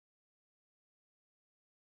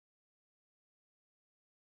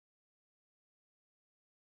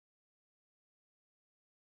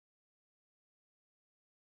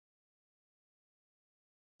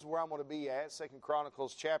Where I'm going to be at, 2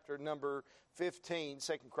 Chronicles chapter number 15.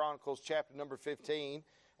 2 Chronicles chapter number 15.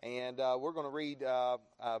 And we're going to read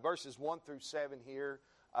verses 1 through 7 here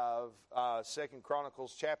of 2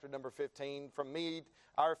 Chronicles chapter number 15. From me,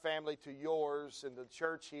 our family, to yours, and the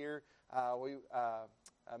church here,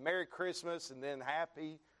 Merry Christmas and then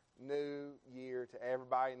Happy New Year to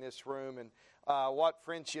everybody in this room. And what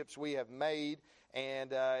friendships we have made.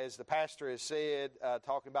 And as the pastor has said,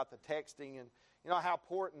 talking about the texting and you know how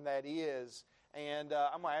important that is. And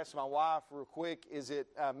I'm going to ask my wife real quick, is it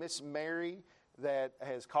Miss Mary that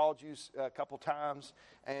has called you a couple times?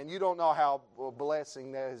 And you don't know how a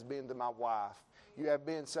blessing that has been to my wife. You have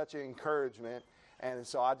been such an encouragement. And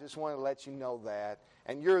so I just want to let you know that.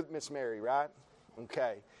 And you're Miss Mary, right?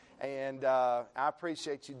 Okay. And I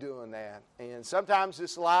appreciate you doing that. And sometimes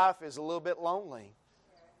this life is a little bit lonely.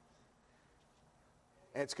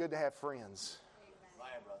 And it's good to have friends.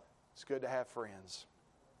 It's good to have friends.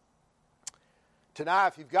 Tonight,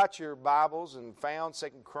 if you've got your Bibles and found 2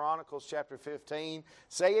 Chronicles chapter 15,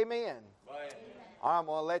 say amen. Amen. I'm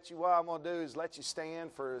going to let you, what I'm going to do is let you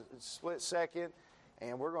stand for a split second,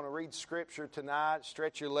 and we're going to read Scripture tonight,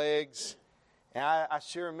 stretch your legs. And I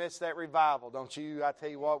sure miss that revival, don't you? I tell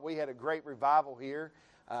you what, we had a great revival here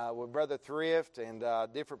with Brother Thrift and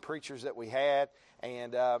different preachers that we had.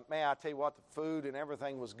 And man, I tell you what, the food and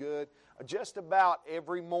everything was good. Just about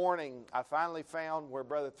every morning, I finally found where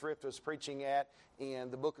Brother Thrift was preaching at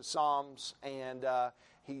in the book of Psalms. And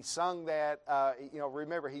he sung that,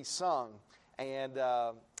 remember, he sung. And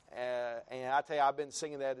I tell you, I've been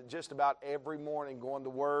singing that just about every morning going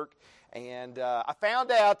to work. And I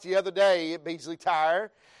found out the other day at Beasley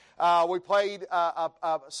Tire, we played a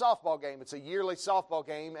softball game. It's a yearly softball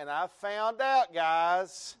game. And I found out,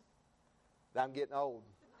 guys, that I'm getting old.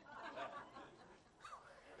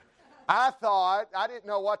 I didn't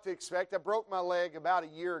know what to expect. I broke my leg about a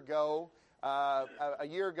year ago,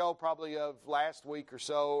 probably of last week or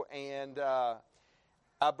so, and I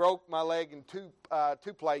broke my leg in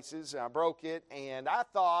two places, and I broke it, and I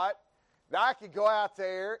thought that I could go out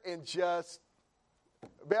there and just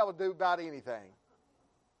be able to do about anything.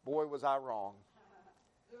 Boy, was I wrong.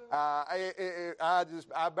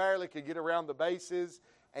 I barely could get around the bases.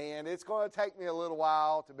 And it's going to take me a little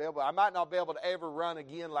while to be able. I might not be able to ever run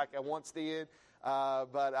again like I once did.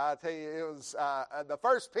 But I tell you, it was the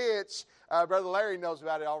first pitch. Brother Larry knows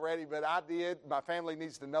about it already, but I did. My family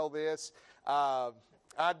needs to know this. I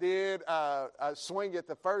did swing at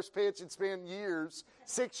the first pitch. It's been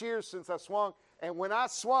 6 years since I swung. And when I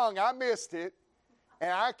swung, I missed it. And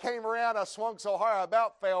I came around, I swung so hard, I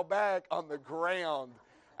about fell back on the ground.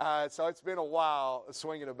 So it's been a while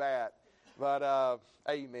swinging a bat. But,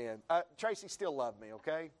 amen. Tracy still loved me,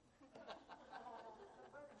 okay?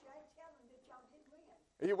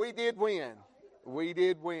 We did win. We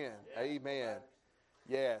did win. Amen.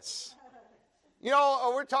 Yes. You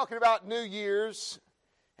know, we're talking about New Year's,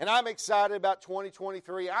 and I'm excited about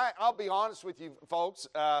 2023. I'll be honest with you, folks.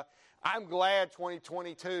 I'm glad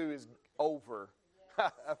 2022 is over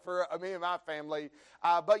for me and my family.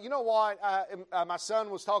 But you know what? My son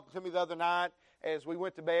was talking to me the other night as we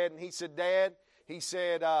went to bed, and he said, Dad,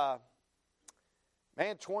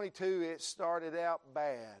 man, 22, it started out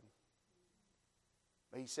bad.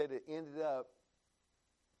 But he said it ended up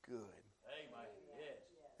good. Amen. Yes.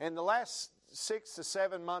 And the last 6 to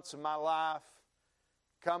 7 months of my life,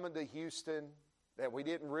 coming to Houston, that we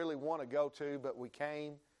didn't really want to go to, but we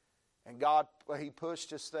came, and God, He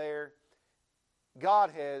pushed us there. God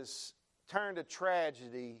has turned a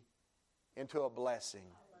tragedy into a blessing.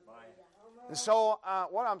 And so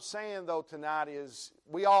what I'm saying, though, tonight is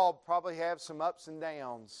we all probably have some ups and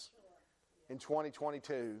downs in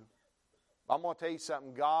 2022. I'm going to tell you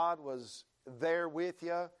something. God was there with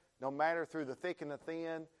you, no matter through the thick and the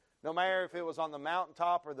thin, no matter if it was on the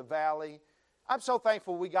mountaintop or the valley. I'm so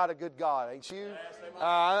thankful we got a good God, ain't you?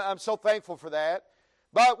 I'm so thankful for that.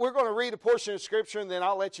 But we're going to read a portion of Scripture, and then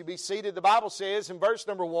I'll let you be seated. The Bible says in verse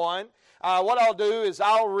number 1, what I'll do is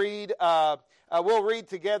we'll read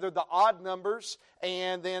together the odd numbers,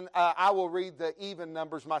 and then I will read the even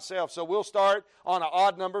numbers myself. So we'll start on an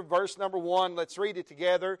odd number, verse number 1. Let's read it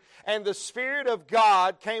together. And the Spirit of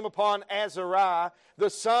God came upon Azariah, the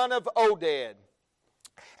son of Oded.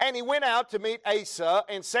 And he went out to meet Asa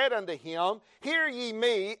and said unto him, Hear ye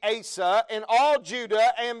me, Asa, and all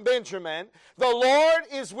Judah and Benjamin. The Lord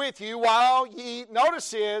is with you while ye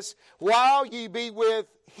be with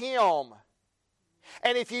him.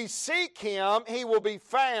 And if ye seek him, he will be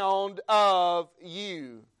found of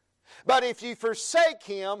you. But if ye forsake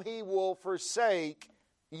him, he will forsake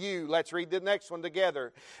you. Let's read the next one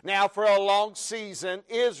together. Now for a long season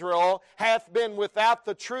Israel hath been without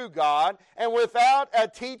the true God, and without a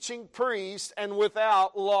teaching priest, and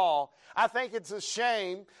without law. I think it's a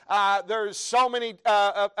shame. There's so many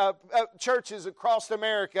churches across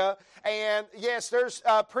America, and yes, there's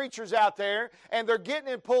preachers out there, and they're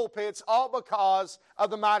getting in pulpits all because of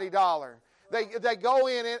the mighty dollar. They go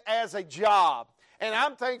in it as a job. And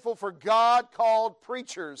I'm thankful for God-called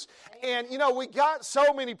preachers. And, you know, we got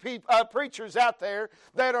so many preachers out there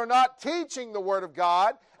that are not teaching the Word of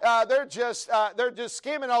God. They're just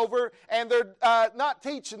skimming over, and they're not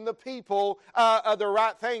teaching the people the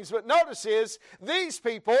right things. But notice these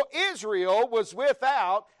people, Israel, was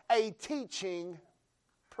without a teaching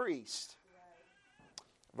priest.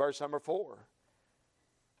 Verse number 4.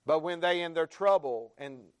 But when they in their trouble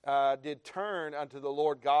and did turn unto the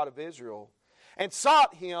Lord God of Israel, and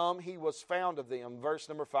sought him, he was found of them. Verse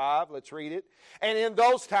number 5, let's read it. And in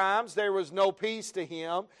those times there was no peace to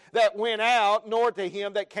him that went out, nor to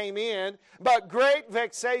him that came in, but great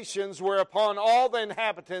vexations were upon all the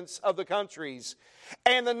inhabitants of the countries.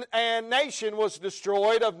 And nation was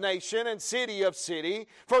destroyed of nation, and city of city,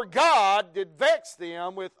 for God did vex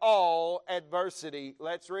them with all adversity.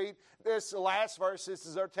 Let's read this last verse. This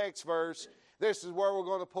is our text verse. This is where we're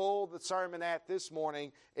going to pull the sermon at this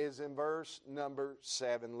morning, is in verse number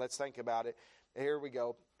 7. Let's think about it. Here we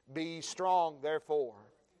go. Be strong, therefore,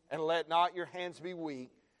 and let not your hands be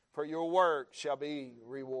weak, for your work shall be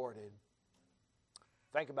rewarded.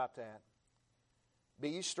 Think about that.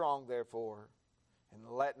 Be strong, therefore,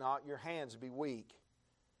 and let not your hands be weak,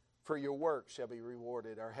 for your work shall be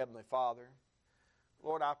rewarded. Our Heavenly Father,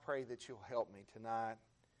 Lord, I pray that you'll help me tonight.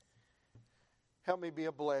 Help me be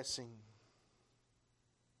a blessing.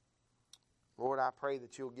 Lord, I pray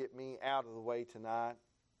that you'll get me out of the way tonight.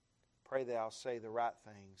 Pray that I'll say the right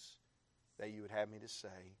things that you would have me to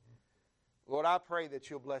say. Lord, I pray that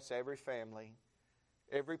you'll bless every family,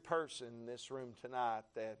 every person in this room tonight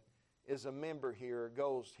that is a member here or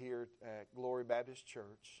goes here at Glory Baptist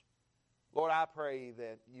Church. Lord, I pray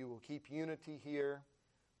that you will keep unity here.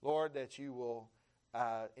 Lord, that you will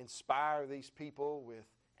inspire these people with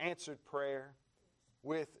answered prayer,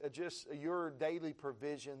 with just your daily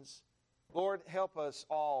provisions. Lord, help us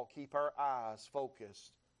all keep our eyes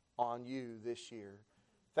focused on you this year.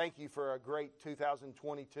 Thank you for a great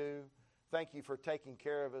 2022. Thank you for taking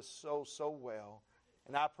care of us so well.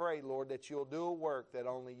 And I pray, Lord, that you'll do a work that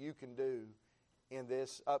only you can do in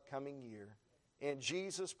this upcoming year. In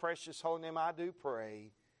Jesus' precious holy name I do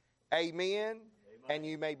pray. Amen. And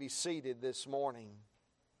you may be seated this morning.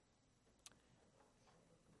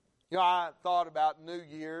 You know, I thought about New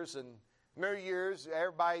Year's, and New Year's,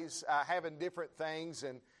 everybody's having different things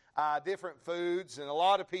and different foods. And a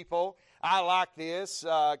lot of people, I like this,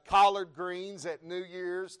 collard greens at New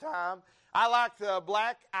Year's time. I like the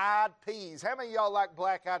black-eyed peas. How many of y'all like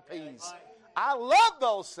black-eyed peas? I love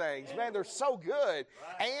those things. Man, they're so good.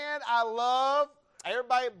 And I love,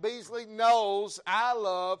 everybody at Beasley knows, I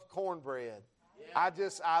love cornbread.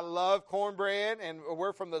 I love cornbread, and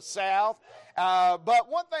we're from the South. But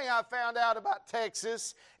one thing I found out about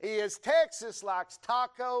Texas is Texas likes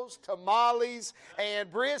tacos, tamales, and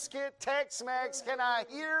brisket. Tex-Mex, can I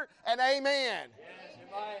hear an amen? Yes,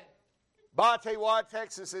 amen. But I'll tell you what,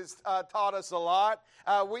 Texas has taught us a lot.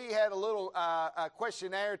 We had a little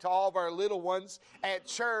questionnaire to all of our little ones at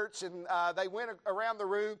church, and they went around the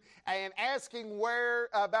room and asking where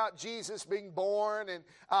about Jesus being born and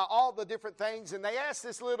all the different things. And they asked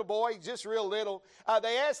this little boy, just real little,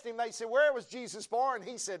 they asked him, they said, where was Jesus born?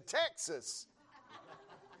 He said, Texas.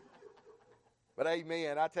 But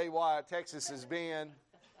amen, I tell you what, Texas has been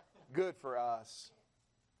good for us.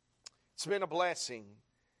 It's been a blessing.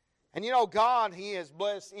 And you know, God, He has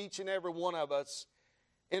blessed each and every one of us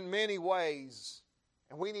in many ways.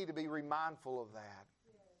 And we need to be mindful of that.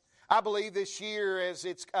 I believe this year, as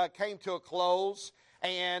it came to a close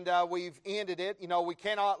and we've ended it, you know, we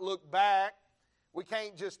cannot look back. We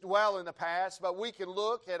can't just dwell in the past, but we can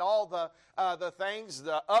look at all the things,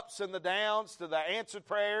 the ups and the downs, to the answered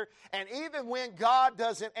prayer. And even when God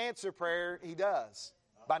doesn't answer prayer, He does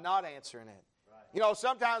by not answering it. You know,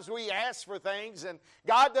 sometimes we ask for things, and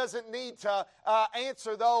God doesn't need to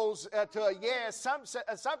answer those to a yes.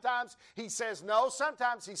 Sometimes He says no.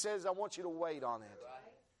 Sometimes He says, I want you to wait on it.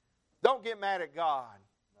 Don't get mad at God.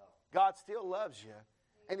 God still loves you,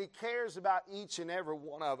 and He cares about each and every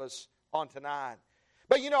one of us on tonight.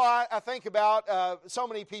 But, you know, I think about so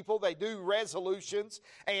many people, they do resolutions.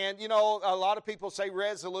 And, you know, a lot of people say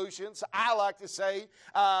resolutions. I like to say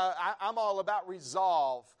I'm all about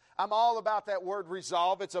resolve. I'm all about that word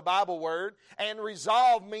resolve. It's a Bible word. And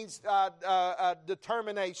resolve means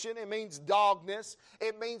determination. It means doggedness.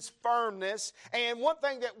 It means firmness. And one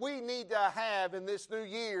thing that we need to have in this new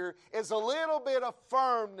year is a little bit of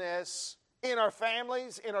firmness in our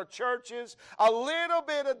families, in our churches, a little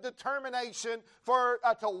bit of determination for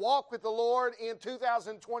to walk with the Lord in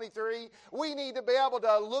 2023. We need to be able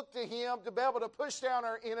to look to Him, to be able to push down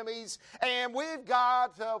our enemies, and we've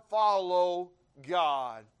got to follow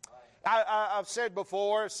God. I've said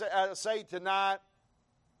before, I say tonight,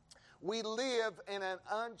 we live in an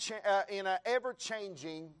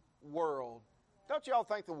ever-changing world. Don't you all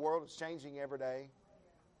think the world is changing every day?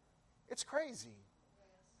 It's crazy.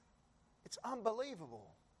 It's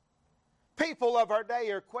unbelievable. People of our day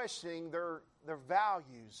are questioning their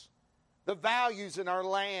values, the values in our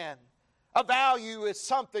land. A value is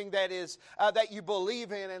something that is that you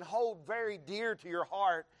believe in and hold very dear to your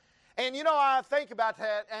heart. And you know, I think about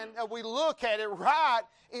that, and we look at it. Right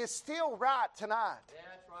is still right tonight. Yeah,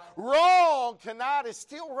 that's right. Wrong tonight is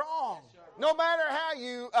still wrong. Yes, no matter how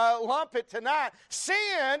you lump it tonight,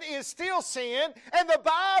 sin is still sin, and the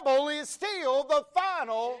Bible is still the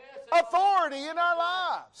final authority in our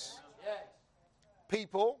lives. Yes.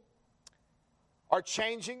 People are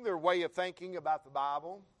changing their way of thinking about the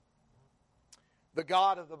Bible, the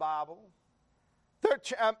God of the Bible.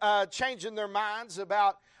 They're changing their minds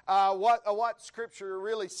about what Scripture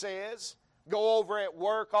really says. Go over at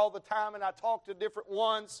work all the time, and I talk to different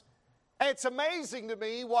ones. And it's amazing to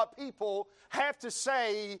me what people have to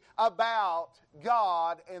say about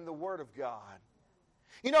God and the Word of God.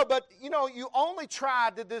 But you only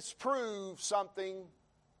try to disprove something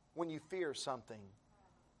when you fear something.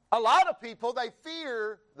 A lot of people, they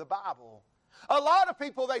fear the Bible. A lot of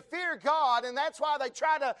people, they fear God, and that's why they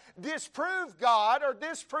try to disprove God or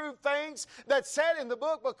disprove things that's said in the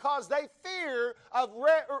book, because they fear of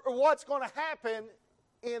what's going to happen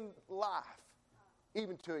in life,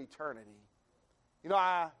 even to eternity.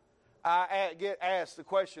 I get asked the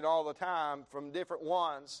question all the time from different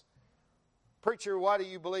ones, "Preacher, why do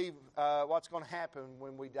you believe what's going to happen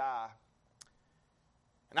when we die?"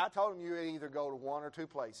 And I told them you either go to one or two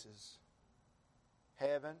places,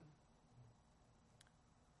 heaven,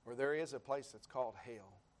 or there is a place that's called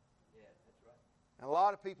hell. Yeah, that's right. And a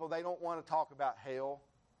lot of people, they don't want to talk about hell.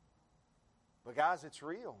 But guys, it's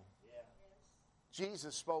real. Yeah.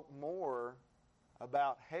 Jesus spoke more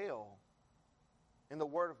about hell in the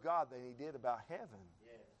Word of God than He did about heaven.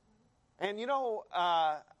 Yeah. And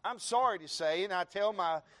I'm sorry to say, and I tell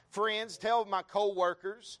my friends, tell my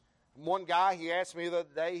co-workers, one guy, he asked me the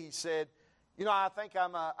other day, he said, I think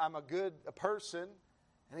I'm a good person.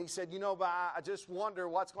 And he said, but I just wonder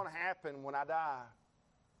what's going to happen when I die.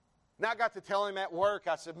 And I got to tell him at work,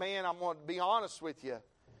 I said, man, I'm going to be honest with you.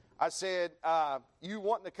 I said, you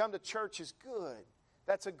wanting to come to church is good.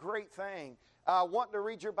 That's a great thing. Wanting to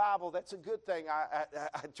read your Bible, that's a good thing. I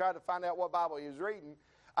tried to find out what Bible he was reading.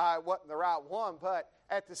 It wasn't the right one. But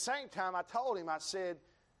at the same time, I told him, I said,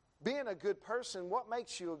 being a good person, what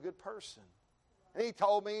makes you a good person? And he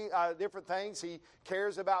told me different things. He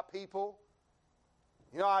cares about people.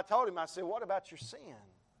 I told him, I said, what about your sin?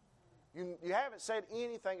 You haven't said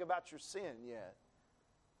anything about your sin yet.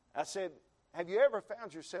 I said, have you ever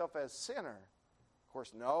found yourself as a sinner? Of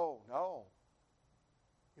course, no.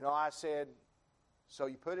 I said, so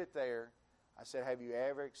you put it there. I said, have you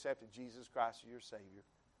ever accepted Jesus Christ as your Savior?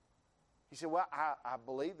 He said, well, I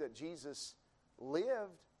believe that Jesus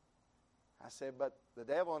lived. I said, but the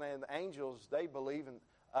devil and the angels, they believe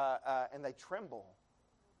and they tremble.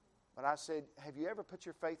 But I said, have you ever put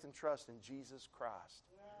your faith and trust in Jesus Christ?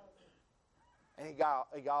 And he got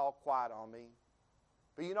all quiet on me.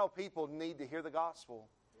 But people need to hear the gospel.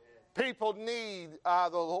 People need the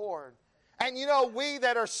Lord. And we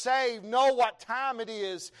that are saved know what time it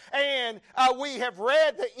is. And we have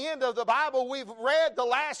read the end of the Bible. We've read the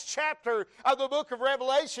last chapter of the book of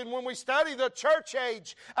Revelation when we study the church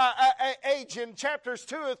age in chapters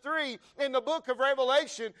 2 and 3 in the book of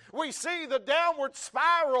Revelation. We see the downward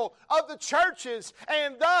spiral of the churches.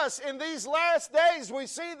 And thus, in these last days, we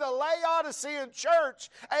see the Laodicean church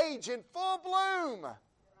age in full bloom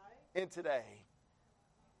in today.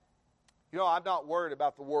 I'm not worried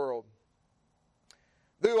about the world.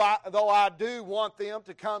 Though I do want them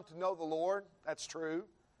to come to know the Lord, that's true.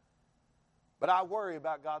 But I worry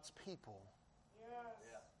about God's people. Yes.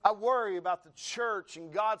 I worry about the church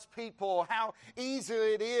and God's people, how easy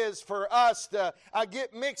it is for us to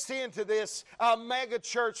get mixed into this mega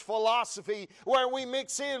church philosophy where we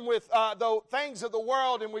mix in with the things of the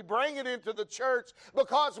world and we bring it into the church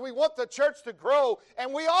because we want the church to grow,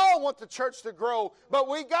 and we all want the church to grow, but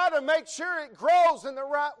we got to make sure it grows in the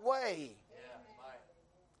right way.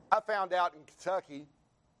 I found out in Kentucky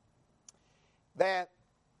that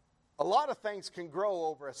a lot of things can grow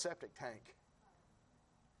over a septic tank.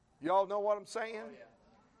 Y'all know what I'm saying? Oh,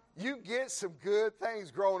 yeah. You get some good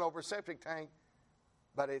things growing over a septic tank,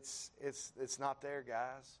 but it's not there,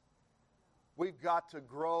 guys. We've got to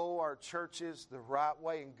grow our churches the right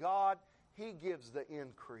way, and God, He gives the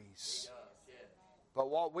increase. He does, yeah.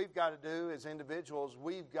 But what we've got to do as individuals,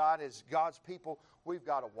 as God's people, we've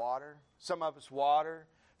got to water. Some of us water,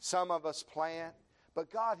 some of us plant,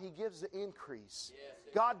 but God, He gives the increase.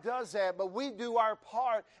 Yes. God does that, but we do our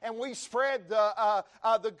part, and we spread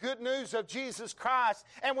the good news of Jesus Christ,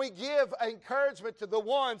 and we give encouragement to the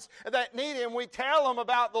ones that need Him. We tell them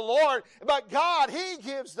about the Lord, but God, He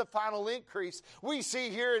gives the final increase. We see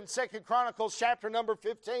here in 2 Chronicles chapter number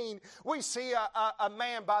 15, we see a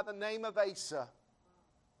man by the name of Asa.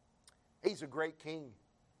 He's a great king.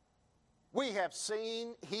 We have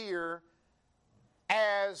seen here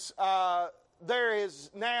as there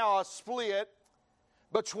is now a split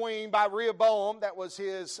by Rehoboam, that was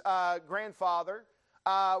his grandfather.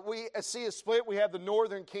 We see a split. We have the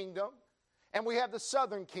northern kingdom, and we have the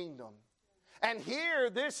southern kingdom. And here,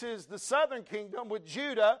 this is the southern kingdom with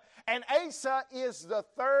Judah, and Asa is the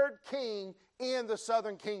third king in the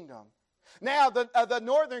southern kingdom. Now, the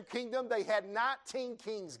northern kingdom, they had 19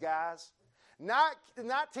 kings, guys.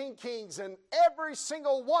 19 kings, and every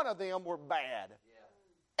single one of them were bad.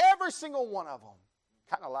 Every single one of them.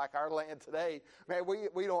 Kind of like our land today. Man,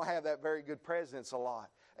 we don't have that very good presidents a lot.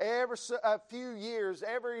 Every a few years,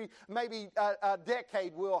 every maybe a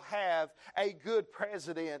decade, we'll have a good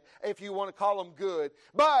president, if you want to call them good.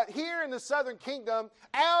 But here in the southern kingdom,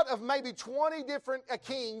 out of maybe 20 different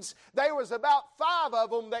kings, there was about 5 of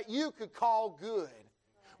them that you could call good.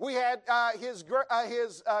 We had his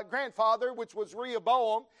grandfather, which was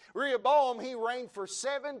Rehoboam. Rehoboam, he reigned for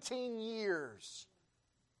 17 years.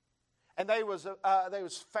 And there was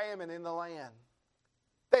famine in the land.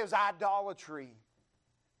 There was idolatry.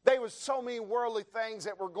 There was so many worldly things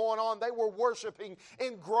that were going on. They were worshiping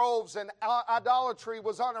in groves, and idolatry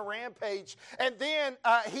was on a rampage. And then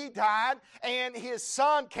he died, and his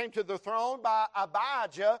son came to the throne by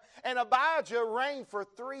Abijah, and Abijah reigned for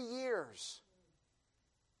 3 years.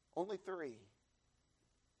 Only 3.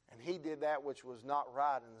 And he did that which was not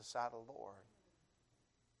right in the sight of the Lord.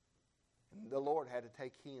 And the Lord had to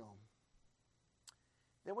take him.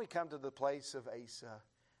 Then we come to the place of Asa.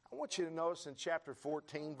 I want you to notice in chapter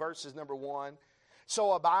 14, verses number 1.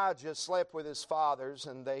 So Abijah slept with his fathers,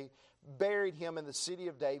 and they buried him in the city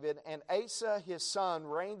of David, and Asa his son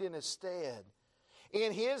reigned in his stead.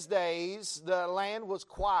 In his days the land was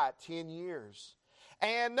quiet 10 years.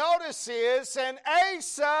 And notice this, and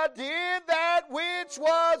Asa did that which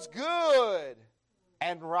was good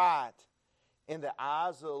and right in the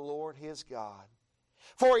eyes of the Lord his God.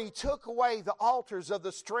 For he took away the altars of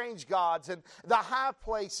the strange gods and the high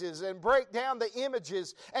places, and brake down the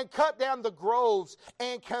images, and cut down the groves,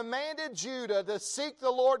 and commanded Judah to seek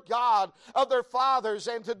the Lord God of their fathers,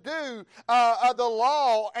 and to do the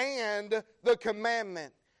law and the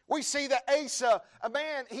commandment. We see that Asa,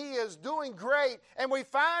 man, he is doing great. And we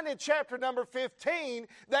find in chapter number 15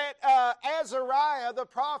 that Azariah, the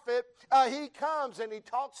prophet, he comes and he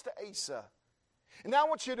talks to Asa. And now I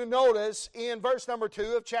want you to notice in verse number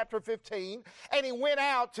 2 of chapter 15, and he went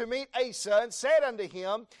out to meet Asa and said unto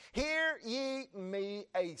him, Hear ye me,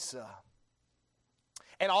 Asa,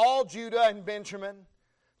 and all Judah and Benjamin,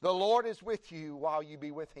 the Lord is with you while you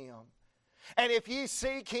be with him. And if ye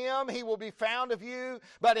seek him, he will be found of you.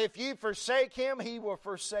 But if ye forsake him, he will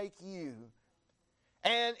forsake you.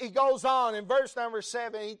 And he goes on in verse number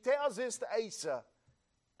 7. He tells this to Asa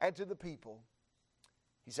and to the people.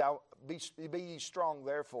 He said, Be ye strong,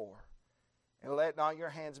 therefore, and let not your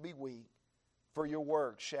hands be weak, for your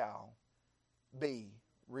work shall be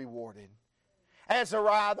rewarded.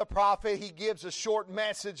 Azariah the prophet, he gives a short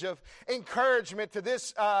message of encouragement to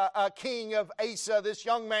this king of Asa, this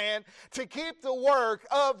young man, to keep the work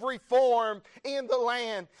of reform in the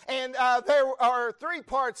land. And there are 3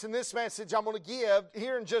 parts in this message I'm going to give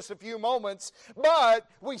here in just a few moments. But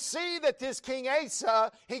we see that this King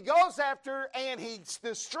Asa, he goes after and he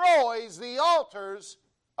destroys the altars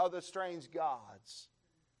of the strange gods.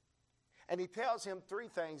 And he tells him 3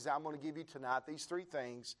 things that I'm going to give you tonight. These 3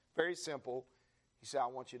 things, very simple. He said, I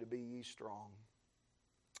want you to be ye strong.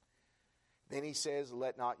 Then he says,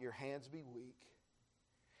 let not your hands be weak.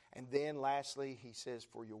 And then lastly, he says,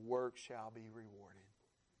 for your work shall be rewarded.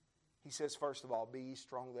 He says, first of all, be ye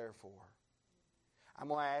strong therefore. I'm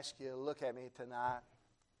going to ask you to look at me tonight.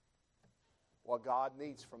 What God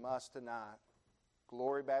needs from us tonight,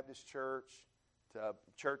 Glory Baptist Church, to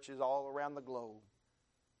churches all around the globe,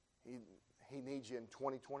 He needs you in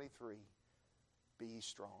 2023. Be ye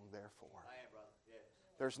strong therefore.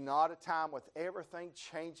 There's not a time with everything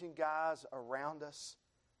changing, guys, around us,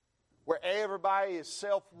 where everybody is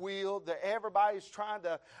self-willed, that everybody is trying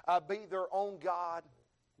to be their own God.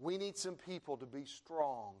 We need some people to be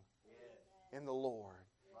strong in the Lord.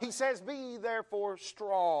 He says, be ye therefore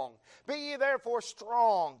strong. Be ye therefore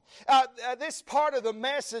strong. This part of the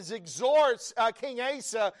message exhorts King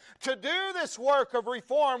Asa to do this work of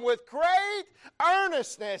reform with great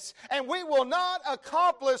earnestness. And we will not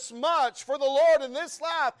accomplish much for the Lord in this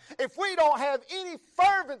life if we don't have any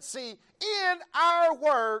fervency in our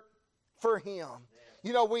work for Him.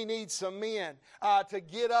 You know, we need some men to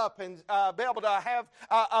get up and be able to have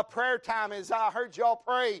a prayer time. As I heard y'all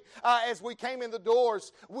pray as we came in the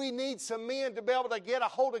doors, we need some men to be able to get a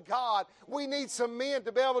hold of God. We need some men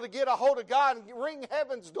to be able to get a hold of God and ring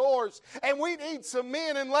heaven's doors. And we need some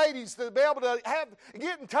men and ladies to be able to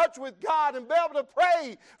get in touch with God and be able to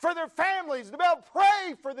pray for their families, to be able to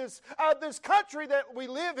pray for this country that we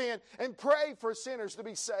live in, and pray for sinners to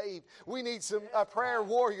be saved. We need some prayer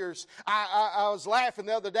warriors. I was laughing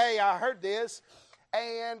the other day. I heard this,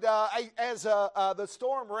 and as the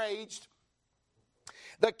storm raged,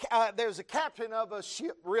 there's a captain of a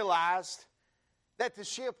ship realized that the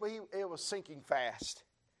ship it was sinking fast,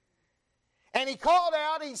 and he called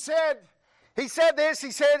out. He said this.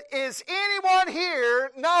 He said, "Is anyone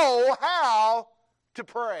here know how to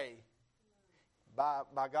pray?"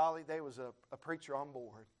 By golly, there was a preacher on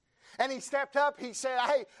board, and he stepped up. He said,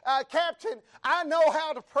 "Hey, Captain, I know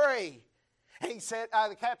how to pray." He said,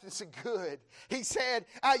 the captain said, good. He said,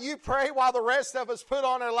 you pray while the rest of us put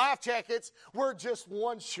on our life jackets. We're just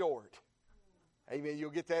one short. Amen.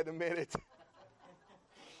 You'll get that in a minute.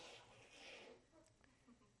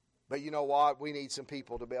 But you know what? We need some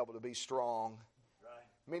people to be able to be strong.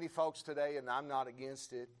 Right. Many folks today, and I'm not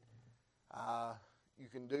against it, you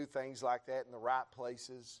can do things like that in the right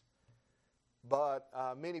places. But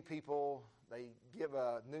many people, they give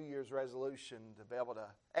a New Year's resolution to be able to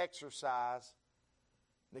exercise,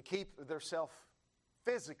 to keep themselves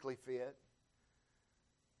physically fit.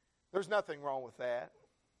 There's nothing wrong with that.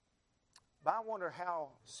 But I wonder how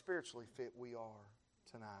spiritually fit we are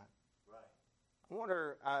tonight. Right. I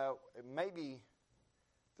wonder maybe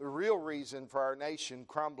the real reason for our nation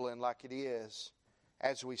crumbling like it is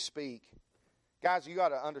as we speak. Guys, you got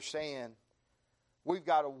to understand, we've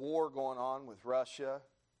got a war going on with Russia.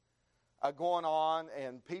 Going on,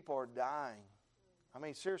 and people are dying. I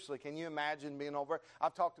mean, seriously, can you imagine being over?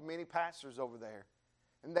 I've talked to many pastors over there,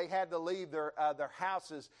 and they had to leave their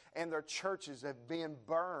houses, and their churches have been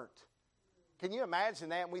burnt. Can you imagine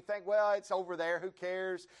that? And we think, well, it's over there. Who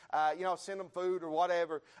cares? Send them food or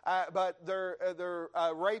whatever. But they're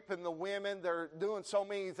raping the women. They're doing so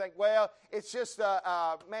many. You think, well, it's just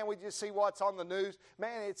man. We just see what's on the news.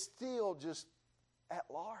 Man, it's still just at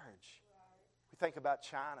large. We think about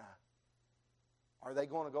China. Are they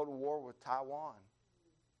going to go to war with Taiwan?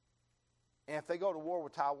 And if they go to war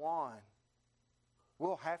with Taiwan,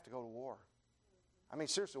 we'll have to go to war. I mean,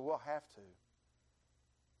 seriously, we'll have to.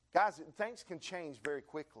 Guys, things can change very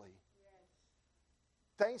quickly.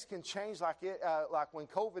 Yes. Things can change like when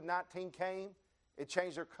COVID-19 came, it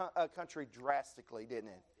changed our country drastically, didn't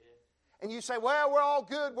it? Yes. And you say, well, we're all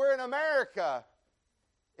good. We're in America.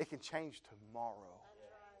 It can change tomorrow. That's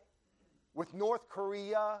right. With North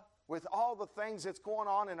Korea, with all the things that's going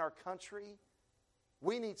on in our country,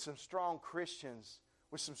 we need some strong Christians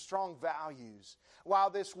with some strong values. While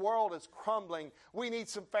this world is crumbling, we need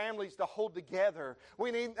some families to hold together.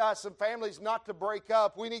 We need some families not to break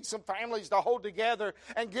up. We need some families to hold together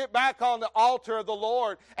and get back on the altar of the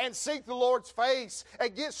Lord and seek the Lord's face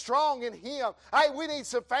and get strong in Him. Hey, we need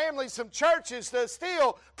some families, some churches to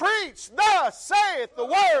still preach, thus saith the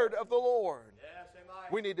word of the Lord. Yes, amen.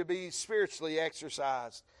 We need to be spiritually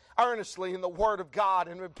exercised earnestly in the Word of God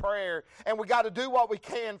and in prayer. And we got to do what we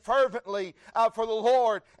can fervently for the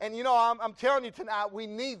Lord. And you know, I'm telling you tonight, we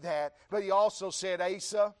need that. But He also said,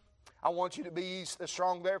 Asa, I want you to be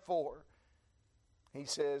strong therefore. He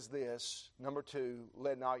says this, number 2,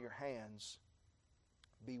 let not your hands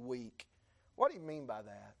be weak. What do you mean by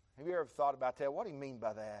that? Have you ever thought about that? What do you mean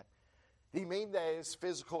by that? Do you mean that his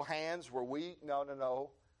physical hands were weak?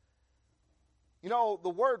 No. You know, the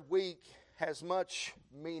word weak has much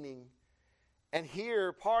meaning And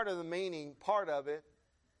here, part of the meaning, part of it,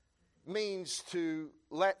 means to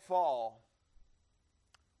let fall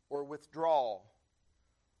or withdraw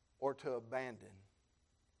or to abandon.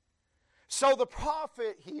 So the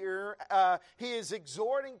prophet here, he is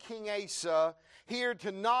exhorting King Asa here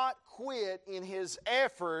to not quit in his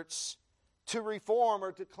efforts to reform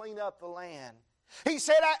or to clean up the land. He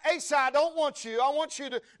said, Asa, I want you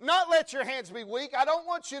to not let your hands be weak. I don't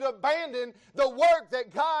want you to abandon the work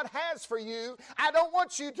that God has for you. I don't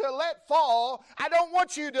want you to let fall. I don't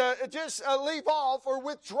want you to just leave off or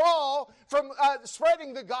withdraw from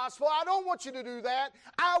spreading the gospel. I don't want you to do that.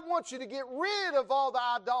 I want you to get rid of all the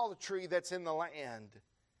idolatry that's in the land.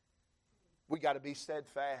 We got to be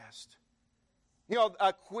steadfast. You know,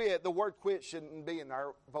 quit, the word quit shouldn't be in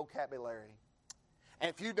our vocabulary. And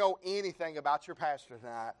if you know anything about your pastor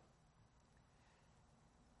tonight,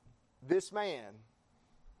 this man,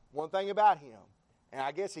 one thing about him, and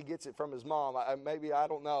I guess he gets it from his mom, maybe I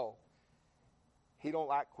don't know, he don't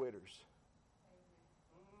like quitters.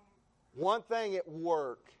 One thing at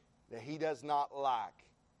work that he does not like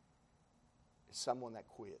is someone that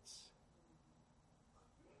quits.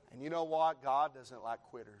 And you know what? God doesn't like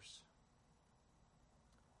quitters.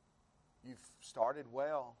 You've started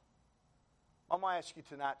well. I'm going to ask you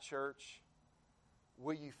tonight, church,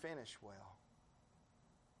 will you finish well?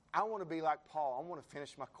 I want to be like Paul. I want to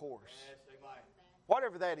finish my course.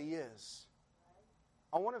 Whatever that is.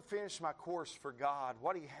 I want to finish my course for God,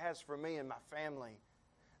 what He has for me and my family.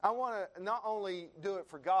 I want to not only do it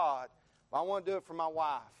for God, but I want to do it for my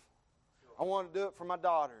wife. I want to do it for my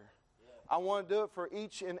daughter. I want to do it for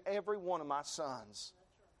each and every one of my sons.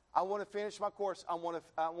 I want to finish my course. I want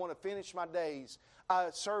to finish my days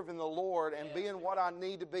serving the Lord and being what I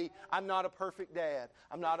need to be. I'm not a perfect dad.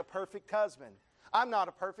 I'm not a perfect husband. I'm not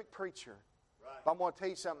a perfect preacher. But I'm going to tell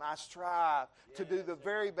you something. I strive to do the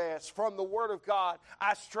very best from the Word of God.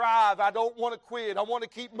 I strive. I don't want to quit. I want to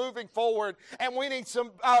keep moving forward. And we need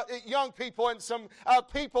some young people and some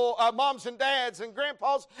people, moms and dads and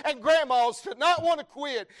grandpas and grandmas, to not want to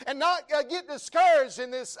quit and not get discouraged in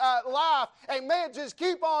this life. And man, just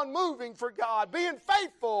keep on moving for God, being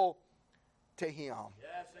faithful to Him.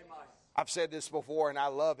 Yes, amen. I've said this before, and I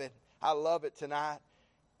love it. I love it tonight.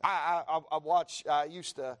 I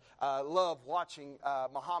used to love watching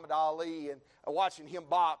Muhammad Ali and watching him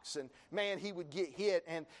box. And man, he would get hit.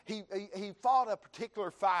 And he fought a particular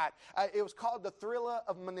fight. It was called the Thrilla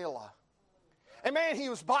of Manila. And man, he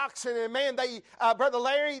was boxing. And man, Brother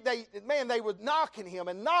Larry, they were knocking him.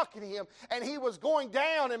 And he was going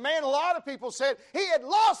down. And man, a lot of people said he had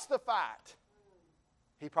lost the fight.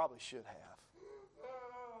 He probably should have.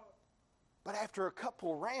 But after a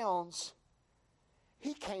couple rounds,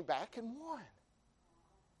 he came back and won.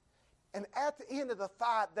 And at the end of the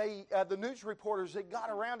fight, the news reporters, they got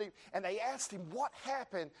around him and they asked him, what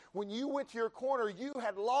happened when you went to your corner? You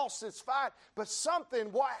had lost this fight, but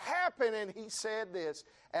what happened? And he said this,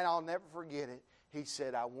 and I'll never forget it. He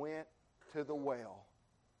said, I went to the well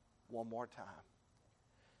one more time.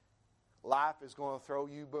 Life is going to throw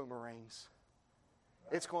you boomerangs.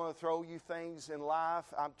 It's going to throw you things in life.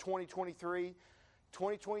 2023,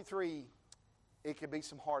 it could be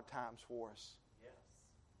some hard times for us. Yes.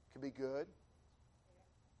 It could be good.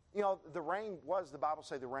 You know, the Bible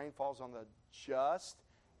say the rain falls on the just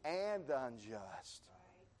and the unjust.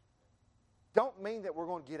 Right. Don't mean that we're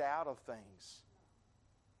going to get out of things.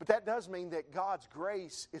 But that does mean that God's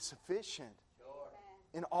grace is sufficient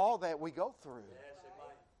in all that we go through. Yes.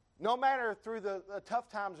 No matter through the tough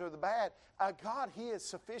times or the bad, God, He is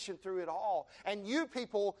sufficient through it all. And you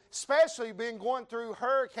people, especially been going through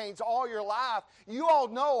hurricanes all your life, you all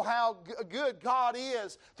know how good God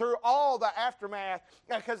is through all the aftermath.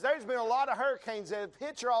 Because there's been a lot of hurricanes that have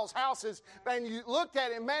hit your all's houses, and you looked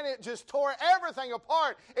at it, man, it just tore everything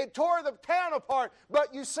apart. It tore the town apart.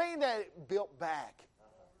 But you seen that it built back.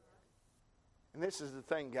 And this is the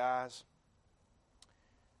thing, guys.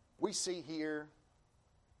 We see here,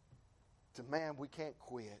 man, we can't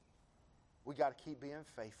quit. We got to keep being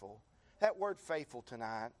faithful. That word faithful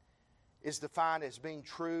tonight is defined as being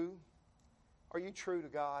true. Are you true to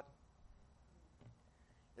God?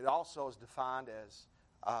 It also is defined as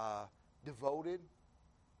devoted.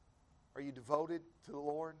 Are you devoted to the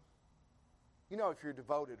Lord? You know if you're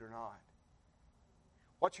devoted or not.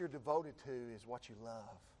 What you're devoted to is what you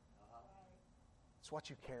love. It's what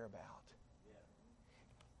you care about.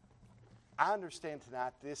 I understand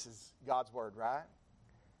tonight this is God's Word, right?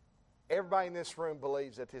 Everybody in this room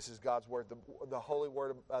believes that this is God's Word. The Holy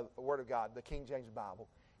Word of God, the King James Bible,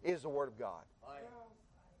 is the Word of God.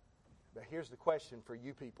 But here's the question for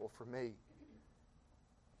you people, for me,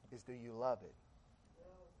 is do you love it?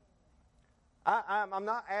 I'm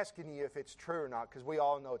not asking you if it's true or not, because we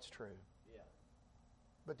all know it's true. Yeah.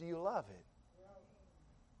 But do you love it?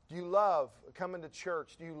 Do you love coming to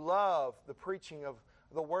church? Do you love the preaching of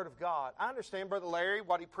the Word of God? I understand, Brother Larry,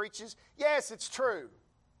 what he preaches. Yes, it's true.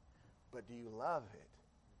 But do you love it?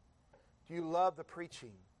 Do you love the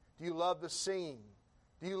preaching? Do you love the singing?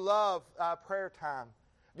 Do you love prayer time?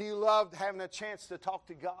 Do you love having a chance to talk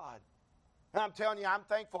to God? And I'm telling you, I'm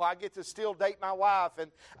thankful I get to still date my wife,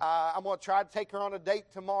 and I'm going to try to take her on a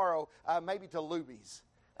date tomorrow, maybe to Luby's.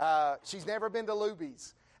 She's never been to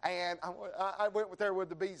Luby's, and I went with her with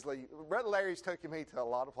the Beasley. Brother Larry's taken me to a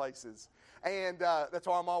lot of places, and that's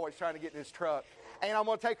why I'm always trying to get in his truck. And I'm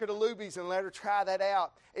going to take her to Luby's and let her try that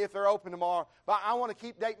out if they're open tomorrow. But I want to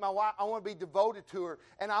keep dating my wife. I want to be devoted to her,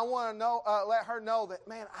 and I want to let her know that,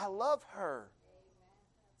 man, I love her.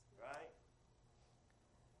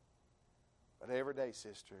 But every day,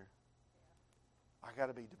 sister, I got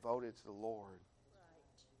to be devoted to the Lord.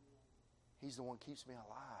 He's the one who keeps me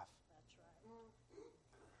alive.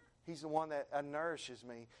 He's the one that nourishes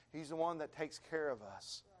me. He's the one that takes care of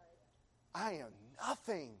us. I am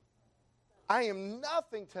nothing. I am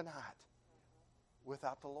nothing tonight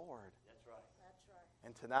without the Lord. That's right.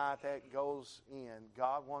 And tonight that goes in.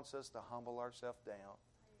 God wants us to humble ourselves down.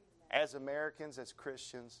 As Americans, as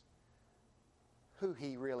Christians, who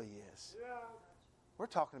He really is. We're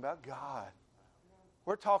talking about God.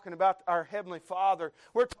 We're talking about our Heavenly Father.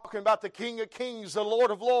 We're talking about the King of Kings, the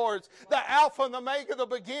Lord of Lords, the Alpha and the Omega, the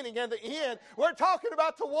beginning and the end. We're talking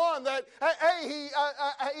about the one that,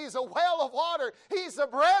 He's a well of water. He's the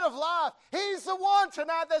bread of life. He's the one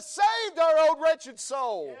tonight that saved our old wretched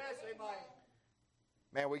soul. Yes, amen.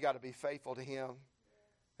 Man, we got to be faithful to Him.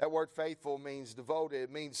 That word faithful means devoted.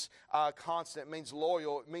 It means constant. It means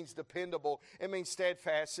loyal. It means dependable. It means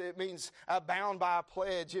steadfast. It means bound by a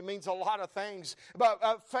pledge. It means a lot of things. But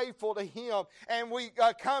faithful to Him. And we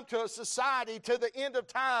come to a society to the end of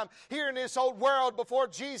time here in this old world before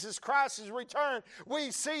Jesus Christ's return. We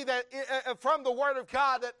see that from the Word of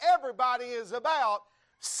God that everybody is about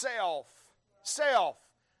self. Self.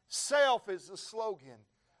 Self is the slogan.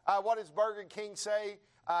 What does Burger King say?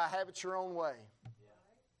 Have it your own way.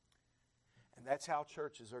 And that's how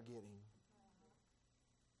churches are getting.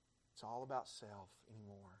 It's all about self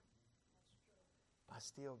anymore. But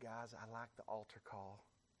still, guys, I like the altar call.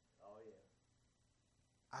 Oh,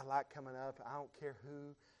 yeah. I like coming up. I don't care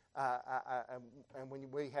who. And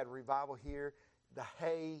when we had revival here, the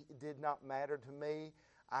hay did not matter to me.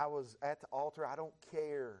 I was at the altar. I don't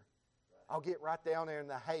care. I'll get right down there in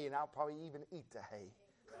the hay, and I'll probably even eat the hay.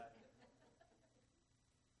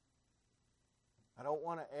 I don't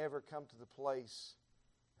want to ever come to the place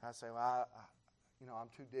I say, well, I'm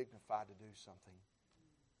too dignified to do something.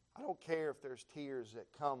 I don't care if there's tears that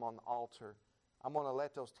come on the altar. I'm going to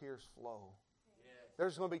let those tears flow. Yes.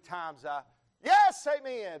 There's going to be times yes,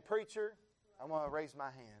 amen, preacher. I'm going to raise my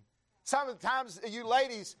hand. Some of the times you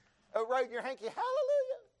ladies raise your hanky,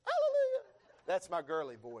 hallelujah, hallelujah. That's my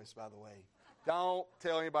girly voice, by the way. Don't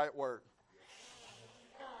tell anybody at work.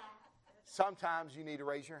 Sometimes you need to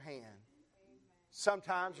raise your hand.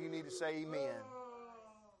 Sometimes you need to say amen.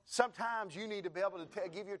 Sometimes you need to be able to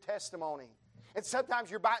give your testimony. And sometimes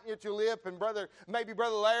you're biting at your lip, and maybe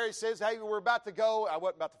Brother Larry says, hey, we're about to go. I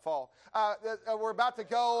wasn't about to fall. We're about to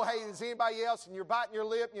go. Hey, is anybody else? And you're biting your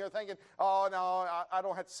lip, and you're thinking, oh, no, I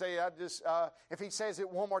don't have to say it. If he says it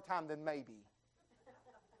one more time, then maybe.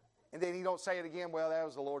 And then he don't say it again, well, that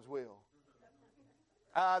was the Lord's will.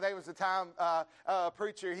 There was a time a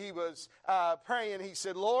preacher, he was praying. He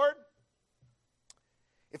said, Lord,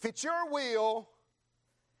 if it's your will,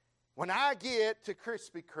 when I get to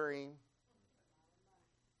Krispy Kreme,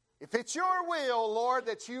 if it's your will, Lord,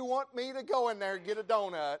 that you want me to go in there and get a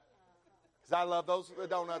donut, because I love those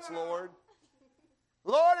donuts, Lord.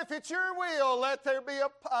 Lord, if it's your will, let there be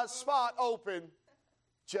a spot open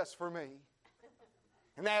just for me.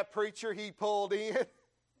 And that preacher, he pulled in, and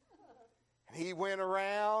he went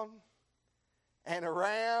around and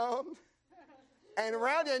around and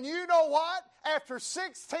around. And you know what? After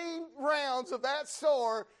 16 rounds of that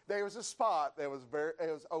store, there was a spot that was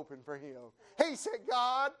open for him. He said,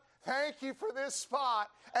 God, thank you for this spot.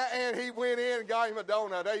 And he went in and got him a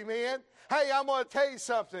donut. Amen. Hey, I'm going to tell you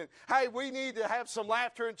something. Hey, we need to have some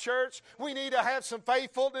laughter in church. We need to have some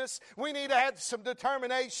faithfulness. We need to have some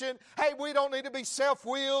determination. Hey, we don't need to be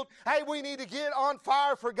self-willed. Hey, we need to get on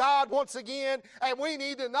fire for God once again. And we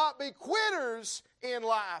need to not be quitters in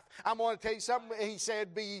life. I'm going to tell you something. He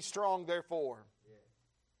said, be ye strong, therefore.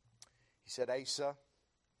 He said, Asa,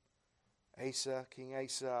 King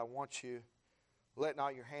Asa, I want you, let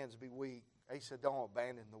not your hands be weak. Asa, don't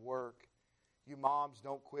abandon the work. You moms,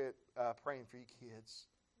 don't quit praying for your kids.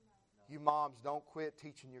 You moms, don't quit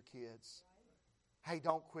teaching your kids. Hey,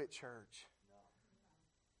 don't quit church.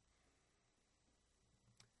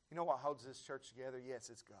 You know what holds this church together? Yes,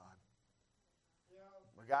 it's God.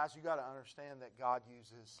 But guys, you got to understand that God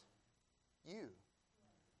uses you.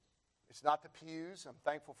 It's not the pews. I'm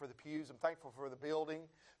thankful for the pews. I'm thankful for the building.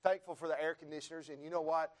 Thankful for the air conditioners. And you know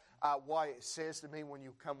what? Why it says to me when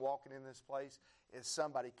you come walking in this place is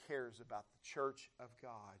somebody cares about the church of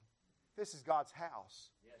God. This is God's house.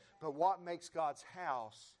 Yes. But what makes God's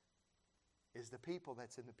house is the people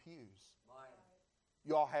that's in the pews.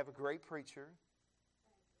 You all have a great preacher.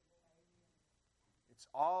 It's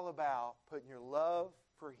all about putting your love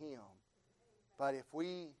for Him. But if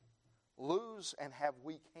we lose and have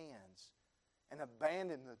weak hands and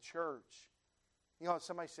abandon the church, you know,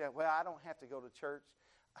 somebody said, well, I don't have to go to church.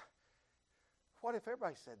 What if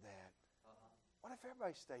everybody said that? What if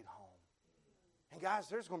everybody stayed home? And guys,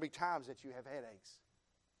 there's going to be times that you have headaches.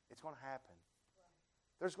 It's going to happen.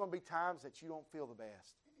 There's going to be times that you don't feel the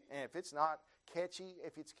best. And if it's not catchy,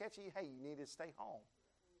 if it's catchy, hey, you need to stay home.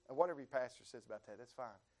 And whatever your pastor says about that, that's fine.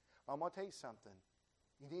 I'm going to tell you something.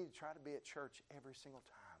 You need to try to be at church every single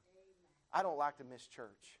time. I don't like to miss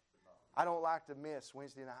church. I don't like to miss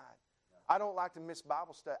Wednesday night. I don't like to miss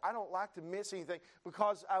Bible study. I don't like to miss anything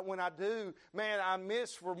because when I do, man, I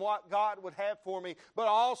miss from what God would have for me. But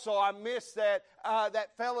also I miss that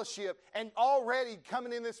fellowship. And already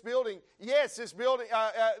coming in this building, yes, this building,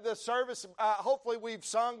 the service, hopefully we've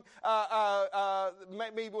sung,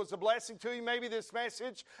 maybe it was a blessing to you. Maybe this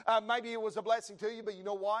message, maybe it was a blessing to you. But you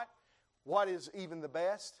know what? What is even the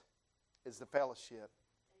best is the fellowship.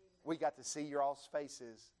 We got to see your all's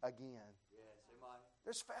faces again.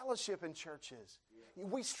 There's fellowship in churches.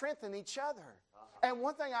 We strengthen each other. And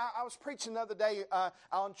one thing, I was preaching the other day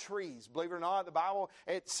on trees. Believe it or not, the Bible,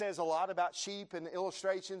 it says a lot about sheep and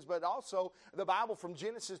illustrations, but also the Bible from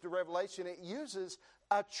Genesis to Revelation, it uses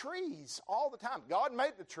trees all the time. God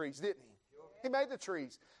made the trees, didn't He? He made the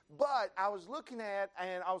trees. But I was looking at,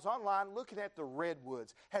 and I was online looking at the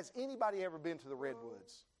redwoods. Has anybody ever been to the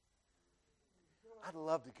redwoods? I'd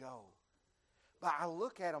love to go. But I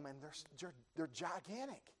look at them and they're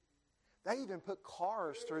gigantic. They even put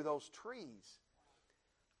cars through those trees.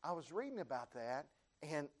 I was reading about that,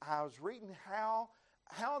 and I was reading how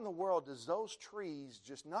in the world does those trees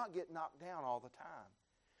just not get knocked down all the time?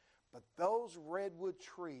 But those redwood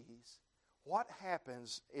trees, what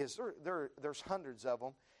happens is there's hundreds of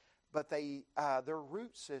them, but their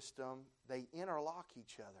root system, they interlock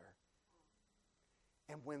each other.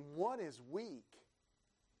 And when one is weak,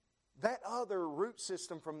 that other root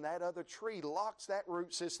system from that other tree locks that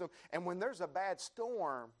root system. And when there's a bad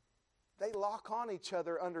storm, they lock on each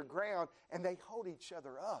other underground and they hold each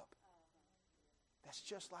other up. That's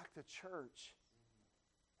just like the church.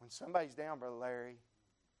 When somebody's down, Brother Larry,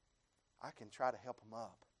 I can try to help them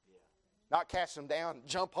up. Not cast them down,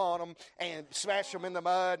 jump on them, and smash them in the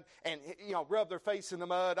mud, and rub their face in the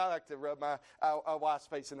mud. I like to rub my wife's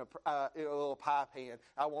face in a little pie pan.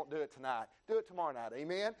 I won't do it tonight. Do it tomorrow night,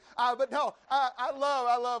 amen? But no, I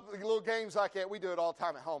love little games like that. We do it all the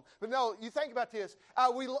time at home. But no, you think about this.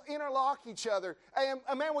 We interlock each other, and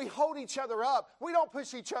man, we hold each other up. We don't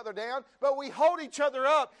push each other down, but we hold each other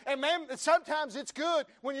up. And man, sometimes it's good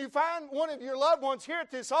when you find one of your loved ones here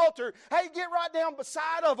at this altar. Hey, get right down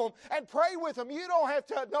beside of them and pray with them. You don't have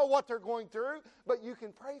to know what they're going through, but you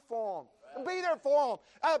can pray for them. And be there for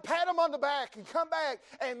them. Pat them on the back and come back.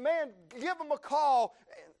 And man, give them a call.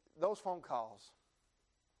 And those phone calls,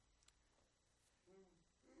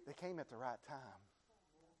 they came at the right time.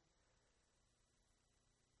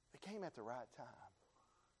 They came at the right time.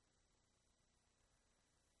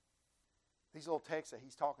 These little texts that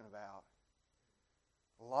he's talking about,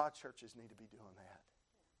 a lot of churches need to be doing that.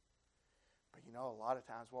 But a lot of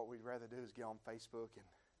times what we'd rather do is get on Facebook and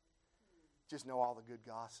just know all the good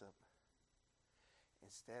gossip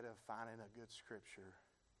instead of finding a good scripture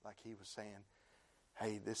like he was saying,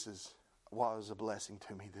 hey, this is what was a blessing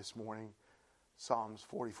to me this morning. Psalms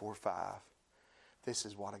 44:5. This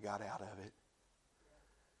is what I got out of it.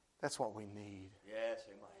 That's what we need. Yes,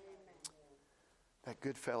 amen. That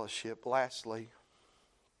good fellowship. Lastly,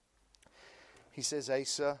 he says,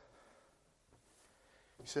 Asa,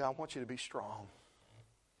 he said, I want you to be strong.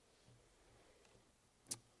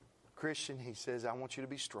 Christian, he says, I want you to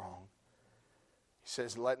be strong. He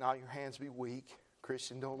says, let not your hands be weak.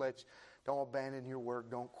 Christian, don't abandon your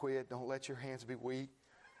work. Don't quit. Don't let your hands be weak.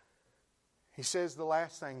 He says the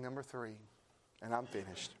last thing, number 3, and I'm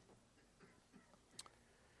finished.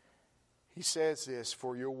 He says this,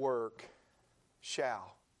 for your work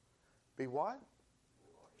shall be what?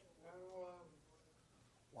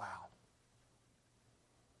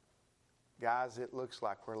 Guys, it looks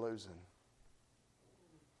like we're losing.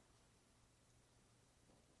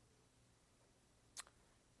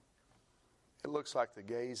 It looks like the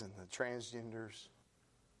gays and the transgenders,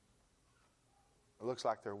 it looks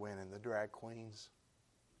like they're winning, the drag queens.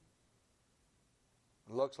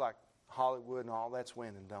 It looks like Hollywood and all that's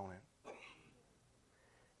winning, don't it?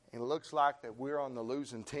 And it looks like that we're on the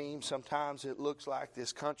losing team. Sometimes it looks like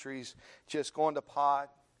this country's just going to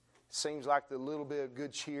pot. Seems like the little bit of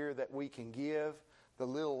good cheer that we can give, the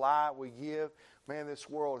little light we give. Man, this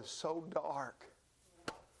world is so dark.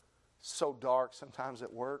 So dark sometimes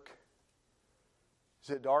at work. Is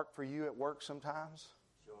it dark for you at work sometimes?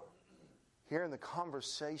 Sure. Hearing the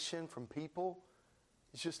conversation from people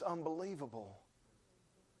is just unbelievable.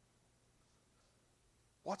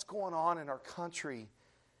 What's going on in our country?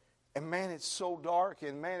 And man, it's so dark.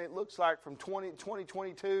 And man, it looks like from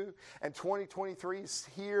 2022 and 2023 is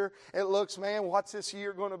here. It looks, man, what's this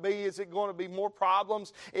year going to be? Is it going to be more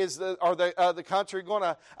problems? Are the country going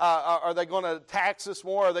to? Are they going to tax us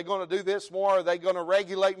more? Are they going to do this more? Are they going to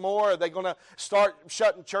regulate more? Are they going to start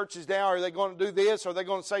shutting churches down? Are they going to do this? Are they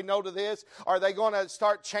going to say no to this? Are they going to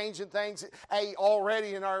start changing things? Hey,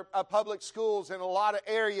 already in our public schools in a lot of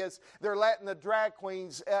areas, they're letting the drag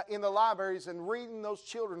queens in the libraries and reading those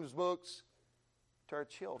children's books to our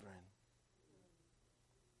children.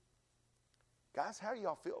 Guys, how do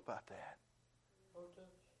y'all feel about that?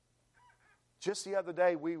 Just the other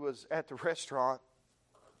day, we was at the restaurant,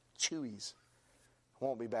 Chewy's. I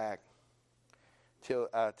won't be back till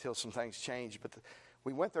some things change, but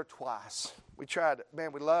we went there twice. We tried,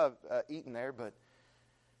 man, we love eating there, but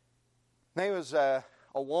there was a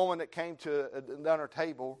woman that came to down our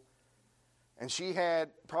table, and she had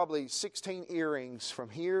probably 16 earrings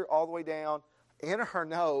from here all the way down, in her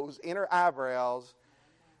nose, in her eyebrows.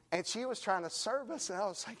 And she was trying to serve us. And I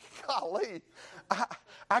was like, golly,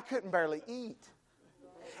 I couldn't barely eat.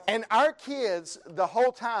 And our kids, the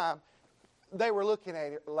whole time, they were looking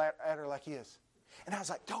at her like this. And I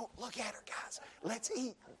was like, don't look at her, guys. Let's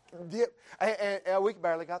eat. Dip. And we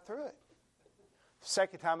barely got through it.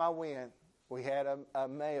 Second time I went, we had a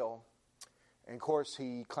male. And, of course,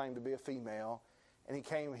 he claimed to be a female. And he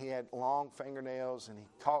came, he had long fingernails, and he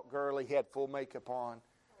talked girly. He had full makeup on.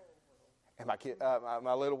 And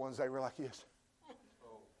my little ones, they were like this.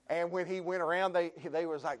 And when he went around, they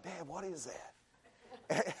was like, Dad, what is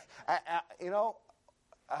that? We'll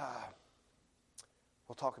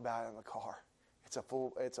talk about it in the car. It's a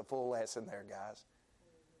full lesson there, guys.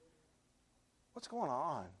 What's going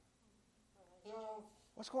on?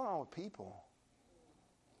 What's going on with people?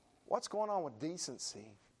 What's going on with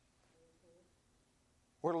decency?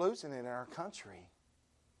 We're losing it in our country.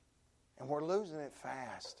 And we're losing it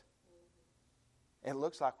fast. It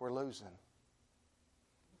looks like we're losing.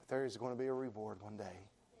 But there is going to be a reward one day.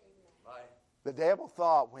 Right. The devil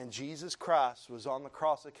thought when Jesus Christ was on the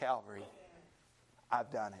cross of Calvary, I've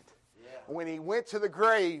done it. Yeah. When he went to the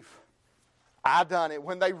grave, I've done it.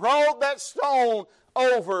 When they rolled that stone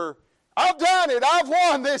over, I've done it. I've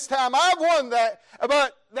won this time. I've won that.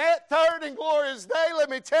 But that third and glorious day, let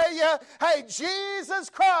me tell you, hey, Jesus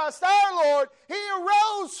Christ, our Lord, He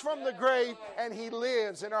arose from the grave and He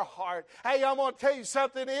lives in our heart. Hey, I'm going to tell you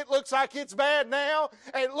something. It looks like it's bad now.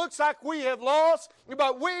 It looks like we have lost.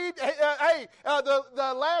 But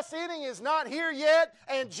the last inning is not here yet.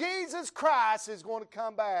 And Jesus Christ is going to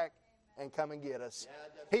come back and come and get us.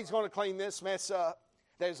 He's going to clean this mess up.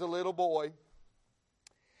 There's a little boy.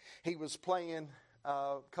 He was playing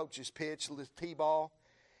coach's pitch, the T-ball.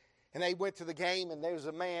 And they went to the game, and there was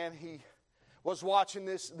a man. He was watching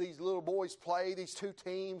these little boys play, these two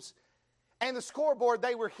teams. And the scoreboard,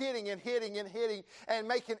 they were hitting and hitting and hitting and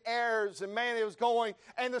making errors. And, man, it was going.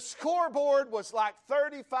 And the scoreboard was like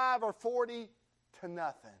 35 or 40 to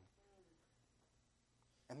nothing.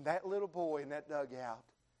 And that little boy in that dugout,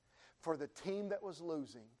 for the team that was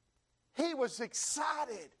losing, he was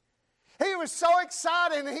excited. He was so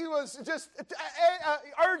excited, and he was just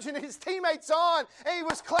urging his teammates on. And he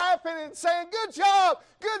was clapping and saying, good job,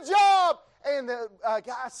 good job. And the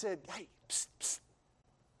guy said, hey, psst, psst.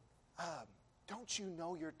 Don't you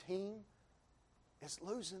know your team is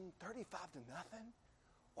losing 35 to nothing?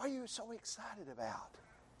 What are you so excited about?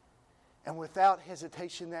 And without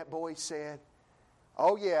hesitation, that boy said,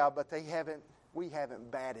 oh, yeah, but we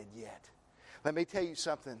haven't batted yet. Let me tell you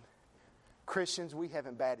something. Christians, we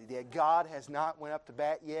haven't batted yet. God has not went up to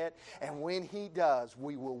bat yet. And when He does,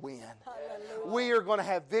 we will win. Hallelujah. We are going to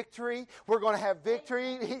have victory. We're going to have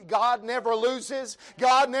victory. God never loses.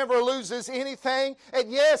 God never loses anything.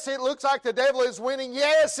 And yes, it looks like the devil is winning.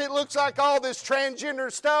 Yes, it looks like all this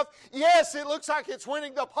transgender stuff. Yes, it looks like it's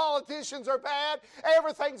winning. The politicians are bad.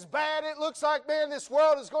 Everything's bad. It looks like, man, this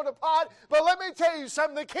world is going to pot. But let me tell you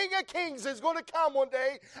something. The King of Kings is going to come one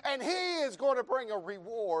day, and He is going to bring a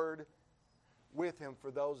reward with Him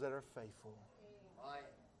for those that are faithful.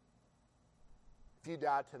 If you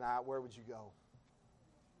died tonight, where would you go?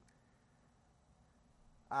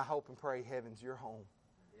 I hope and pray heaven's your home.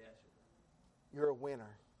 You're a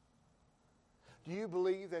winner. Do you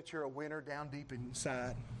believe that you're a winner down deep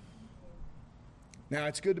inside? Now,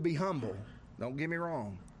 it's good to be humble. Don't get me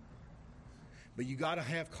wrong. But you got to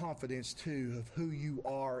have confidence, too, of who you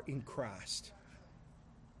are in Christ.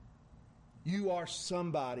 You are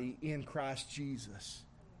somebody in Christ Jesus.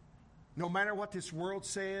 No matter what this world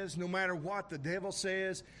says, no matter what the devil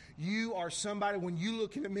says, you are somebody. When you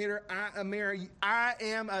look in the mirror, I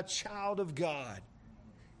am a child of God.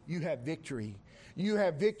 You have victory. You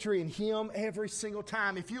have victory in Him every single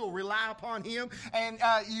time. If you'll rely upon Him and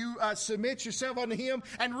you submit yourself unto Him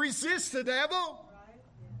and resist the devil,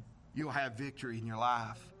 you'll have victory in your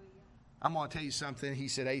life. I'm going to tell you something. He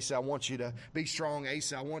said, Asa, I want you to be strong.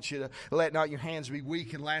 Asa, I want you to let not your hands be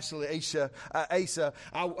weak. And lastly, Asa,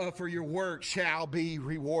 for your work shall be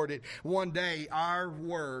rewarded. One day, our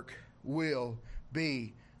work will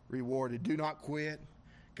be rewarded. Do not quit.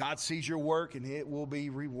 God sees your work, and it will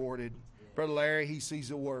be rewarded. Brother Larry, he sees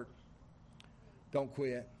the work. Don't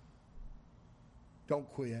quit. Don't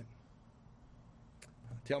quit.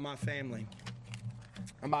 Tell my family,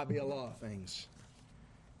 I might be a lot of things,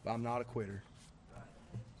 but I'm not a quitter.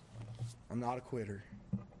 I'm not a quitter.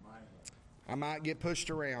 I might get pushed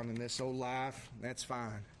around in this old life. That's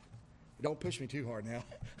fine. Don't push me too hard now.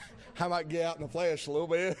 I might get out in the flesh a little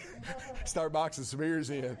bit, start boxing some ears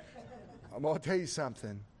in. I'm going to tell you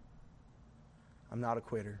something. I'm not a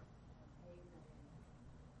quitter.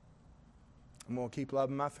 I'm going to keep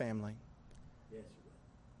loving my family.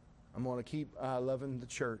 I'm going to keep loving the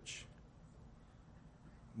church.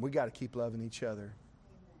 We got to keep loving each other.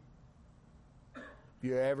 If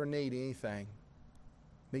you ever need anything,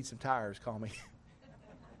 need some tires, call me.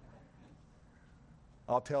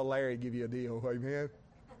 I'll tell Larry to give you a deal. Amen.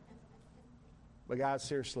 But guys,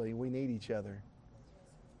 seriously, we need each other.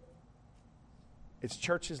 It's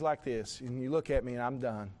churches like this, and you look at me and I'm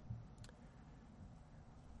done.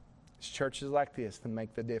 It's churches like this that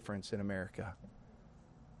make the difference in America.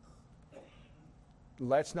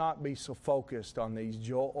 Let's not be so focused on these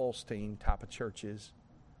Joel Osteen type of churches.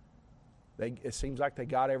 It seems like they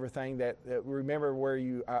got everything. That remember where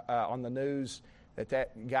you on the news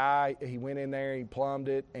that guy, he went in there, he plumbed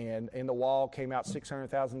it, and in the wall came out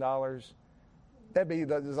 $600,000. That'd be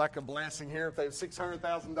like a blessing here if they have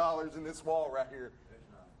 $600,000 in this wall right here.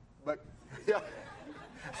 But yeah.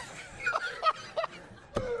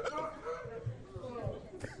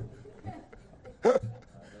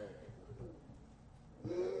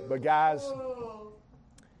 But guys,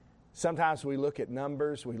 sometimes we look at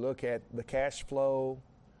numbers, we look at the cash flow,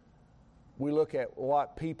 we look at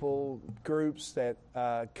what people, groups that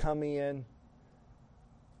come in,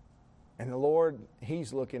 and the Lord,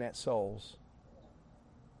 He's looking at souls.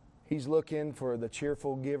 He's looking for the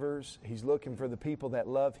cheerful givers. He's looking for the people that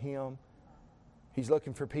love Him. He's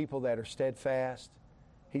looking for people that are steadfast.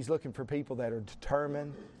 He's looking for people that are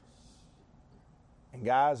determined. And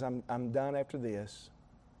guys, I'm done after this.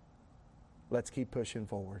 Let's keep pushing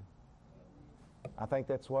forward. I think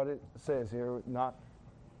that's what it says here. Not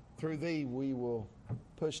through Thee we will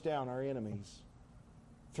push down our enemies.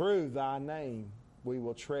 Through Thy name we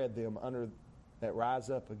will tread them under that rise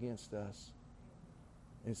up against us.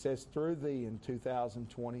 It says through Thee in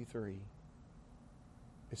 2023.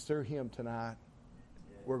 It's through Him tonight.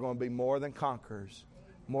 We're going to be more than conquerors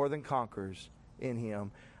in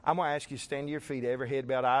Him. I'm going to ask you to stand to your feet, every head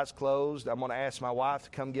bowed, eyes closed. I'm going to ask my wife to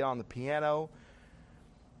come get on the piano.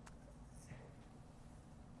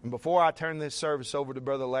 And before I turn this service over to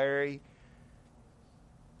Brother Larry,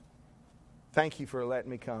 thank you for letting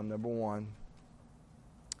me come, number one.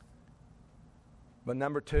 But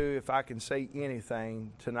number two, if I can say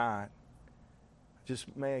anything tonight,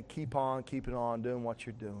 just, man, keep on keeping on doing what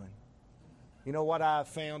you're doing. You know what I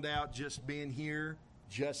found out just being here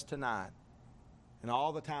just tonight? And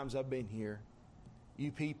all the times I've been here,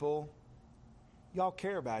 you people, y'all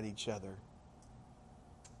care about each other.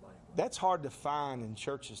 That's hard to find in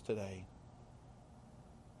churches today.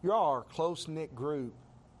 Y'all are a close-knit group.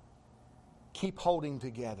 Keep holding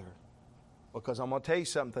together. Because I'm going to tell you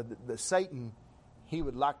something, that Satan, he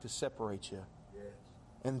would like to separate you. Yes.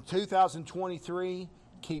 In 2023,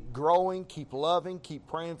 keep growing, keep loving, keep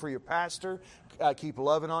praying for your pastor, keep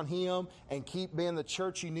loving on him, and keep being the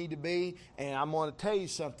church you need to be. And I'm going to tell you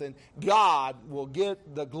something, God will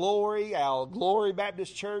get the glory out of Glory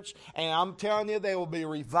Baptist Church. And I'm telling you, there will be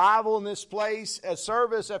revival in this place,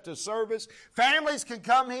 service after service. Families can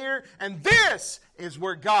come here, and this is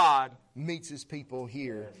where God meets His people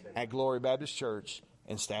here at Glory Baptist Church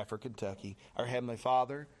in Stafford, Kentucky. Our Heavenly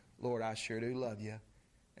Father, Lord, I sure do love You.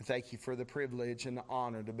 And thank You for the privilege and the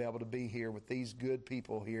honor to be able to be here with these good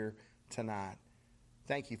people here tonight.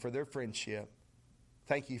 Thank You for their friendship.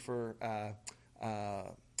 Thank You for,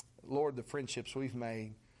 Lord, the friendships we've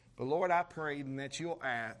made. But Lord, I pray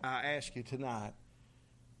that I ask You tonight,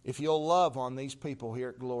 if You'll love on these people here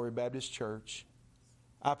at Glory Baptist Church.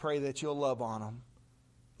 I pray that You'll love on them.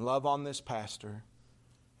 Love on this pastor.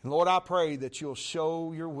 And Lord, I pray that You'll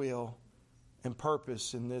show Your will and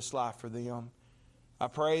purpose in this life for them. I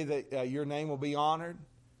pray that Your name will be honored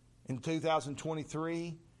in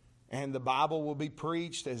 2023, and the Bible will be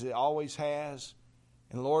preached as it always has.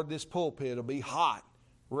 And Lord, this pulpit will be hot,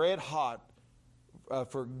 red hot,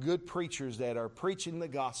 for good preachers that are preaching the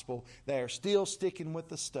gospel, that are still sticking with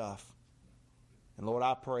the stuff. And Lord,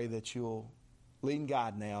 I pray that You'll lead and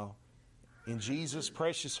guide now. In Jesus'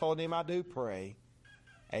 precious holy name I do pray.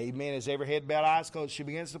 Amen. As every head bowed, eyes closed, she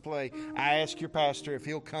begins to play. I ask your pastor if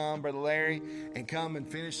he'll come, Brother Larry, and come and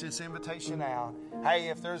finish this invitation out. Hey,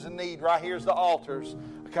 if there's a need, right here's the altars.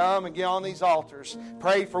 Come and get on these altars.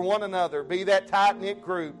 Pray for one another. Be that tight-knit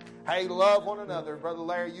group. Hey, love one another. Brother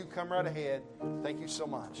Larry, you come right ahead. Thank you so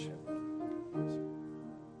much.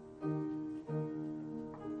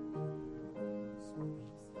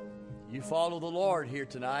 You follow the Lord here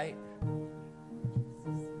tonight.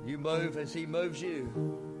 You move as He moves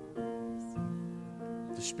you.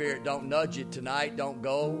 If the Spirit don't nudge you tonight, don't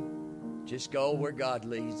go. Just go where God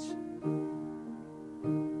leads.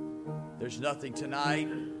 There's nothing tonight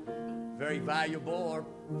very valuable or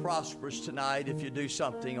prosperous tonight if you do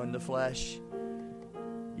something on the flesh.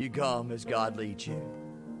 You come as God leads you.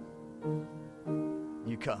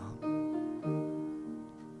 You come.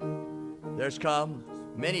 There's come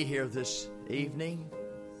many here this evening.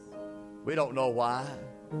 We don't know why.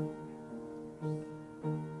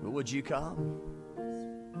 But would you come?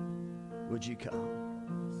 Would you come?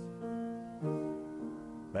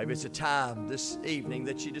 Maybe it's a time this evening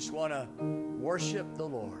that you just want to worship the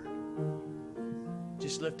Lord.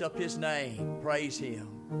 Just lift up His name. Praise Him.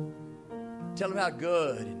 Tell Him how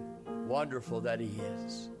good and wonderful that He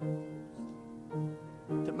is.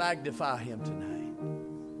 To magnify Him tonight.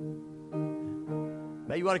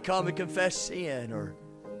 Maybe you want to come and confess sin, or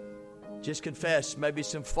just confess maybe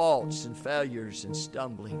some faults and failures and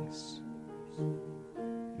stumblings.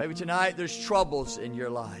 Maybe tonight there's troubles in your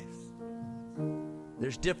life.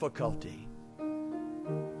 There's difficulty.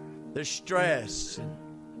 There's stress. And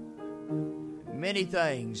many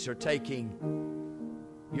things are taking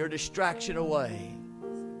your distraction away.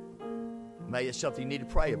 Maybe it's something you need to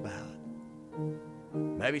pray about.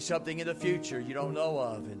 Maybe something in the future you don't know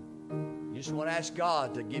of, and you just want to ask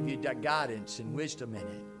God to give you that guidance and wisdom in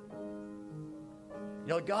it. You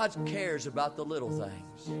know, God cares about the little things.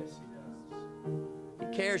 Yes, He does. He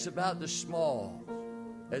cares about the small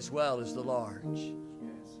as well as the large.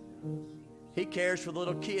 He cares for the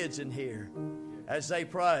little kids in here. As they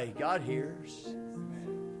pray, God hears,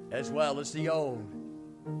 as well as the old.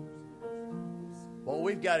 Well,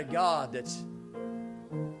 we've got a God that's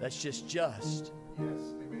just. Yes,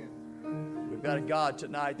 amen. We've got a God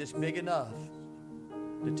tonight that's big enough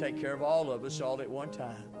to take care of all of us all at one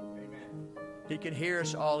time. Amen. He can hear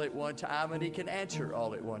us all at one time, and He can answer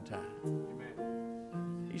all at one time.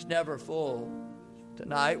 Amen. He's never full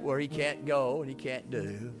tonight where He can't go and He can't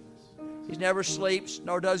do. He never sleeps,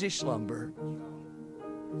 nor does He slumber.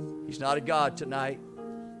 He's not a God tonight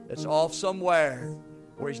that's off somewhere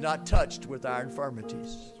where He's not touched with our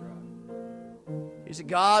infirmities. He's a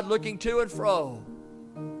God looking to and fro,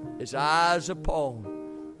 His eyes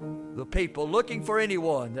upon the people, looking for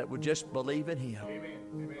anyone that would just believe in Him. Amen.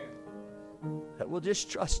 That will just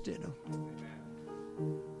trust in Him.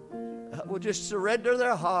 That will just surrender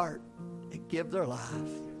their heart and give their life.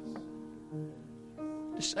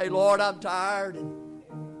 To say, Lord, I'm tired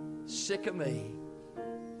and sick of me.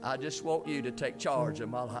 I just want You to take charge of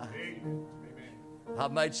my life.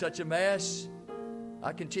 I've made such a mess.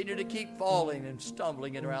 I continue to keep falling and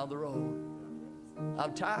stumbling around the road.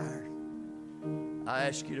 I'm tired. I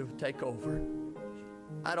ask You to take over.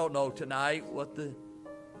 I don't know tonight what the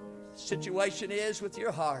situation is with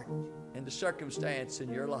your heart and the circumstance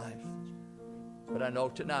in your life. But I know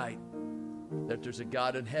tonight that there's a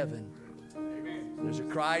God in heaven. There's a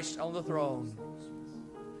Christ on the throne.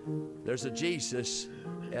 There's a Jesus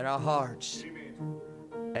in our hearts.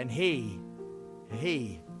 And He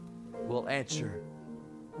will answer.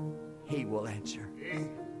 He will answer.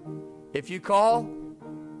 If you call,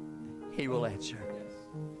 He will answer.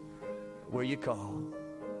 Will you call?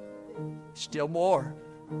 Still more.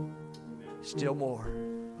 Still more.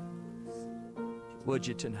 Would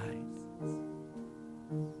you tonight?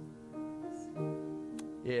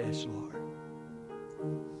 Yes, Lord.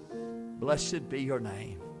 Blessed be your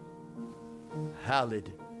name.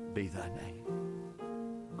 Hallowed be thy name.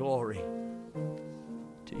 Glory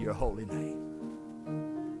to your holy name.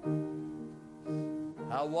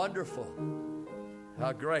 How wonderful,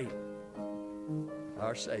 how great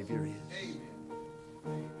our Savior is.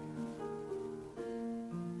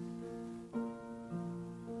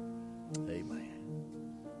 Amen.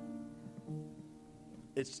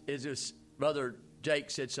 It's just, Brother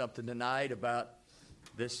Jake said something tonight about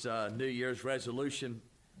this New Year's resolution,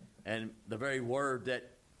 and the very word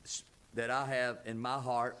that I have in my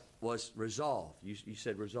heart was resolve. You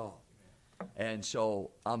said resolve. And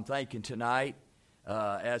so I'm thinking tonight,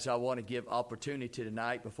 as I want to give opportunity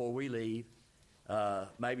tonight before we leave,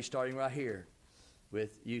 maybe starting right here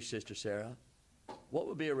with you, Sister Sarah, what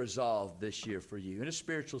would be a resolve this year for you in a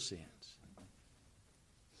spiritual sense?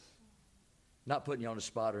 Not putting you on the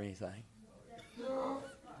spot or anything.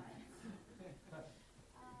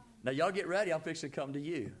 Now, y'all get ready. I'm fixing to come to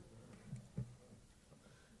you.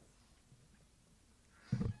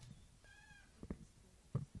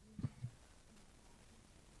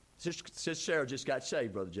 Sister Sarah just got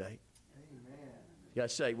saved, Brother Jake. Amen.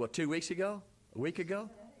 Got saved, what, 2 weeks ago? A week ago?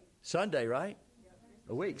 Sunday, right?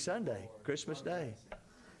 A week, Sunday, Christmas Day.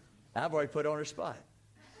 I've already put her on her spot.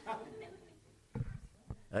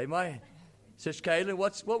 Amen. Sister Caitlin,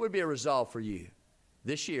 what would be a resolve for you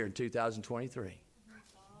this year in 2023?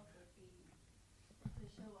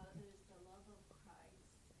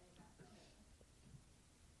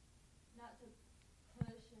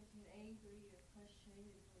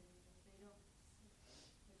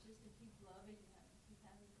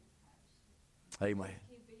 Amen.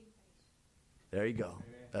 There you go.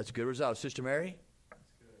 That's a good result. Sister Mary? That's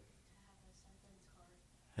good.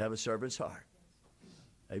 Have a servant's heart.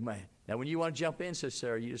 Amen. Now, when you want to jump in, Sister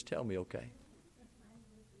Sarah, you just tell me, okay?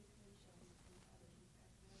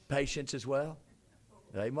 Patience as well?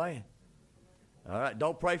 Amen. All right.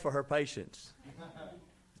 Don't pray for her patience.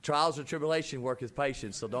 Trials and tribulation work with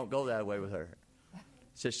patience, so don't go that way with her.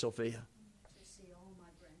 Sister Sophia? To see all my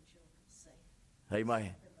grandchildren safe.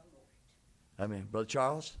 Amen. Amen. Brother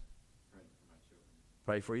Charles?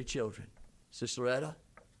 Pray for your children. Sister Loretta?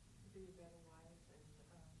 Be a better wife and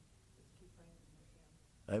just keep praying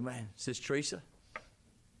for him. Amen. Sister Teresa?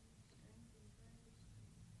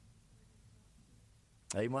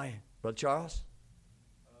 Amen. Brother Charles?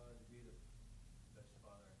 To be the best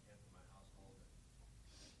father I can for my household.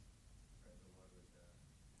 And pray the Lord would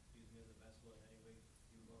use me as a vessel in any way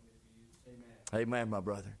He would want me to be used. Amen. Amen, my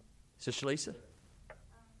brother. Sister Lisa?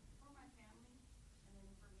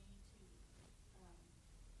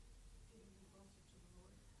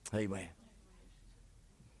 Amen.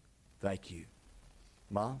 Thank you.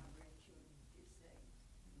 Mom?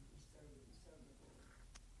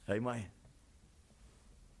 Amen.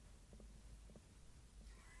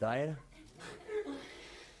 Diana?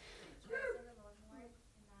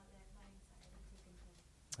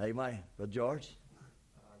 Amen. Brother George?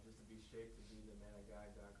 Just to be shaped to be the man of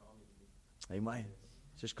God God called me to be. Amen.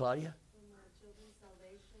 Sister Claudia? For my children's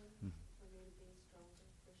salvation, for me to be a stronger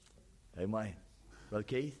Christian. Amen. Brother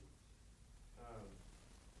Keith?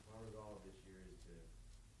 My resolve this year is to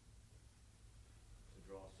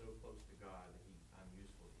draw so close to God that I'm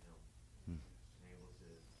useful to Him. And able to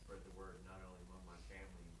spread the word not only among my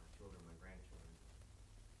family, my children, my grandchildren,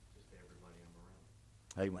 just to everybody I'm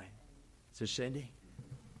around. Amen. Sister Cindy?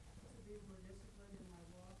 To be more disciplined in my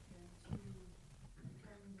walk and to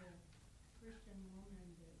become the Christian woman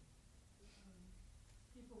that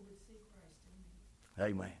people would see Christ in me.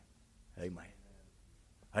 Amen. Amen.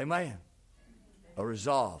 Amen. A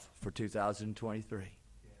resolve for 2023.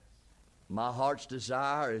 My heart's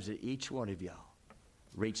desire is that each one of y'all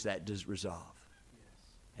reach that resolve.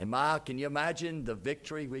 And can you imagine the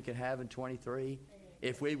victory we can have in 23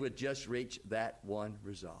 if we would just reach that one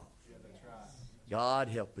resolve? God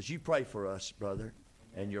help us. You pray for us, brother,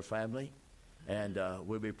 and your family, and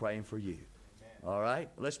we'll be praying for you. All right?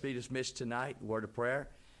 Let's be dismissed tonight. Word of prayer.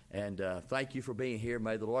 And thank you for being here.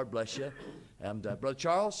 May the Lord bless you. And Brother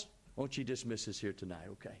Charles, won't you dismiss us here tonight,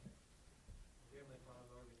 okay?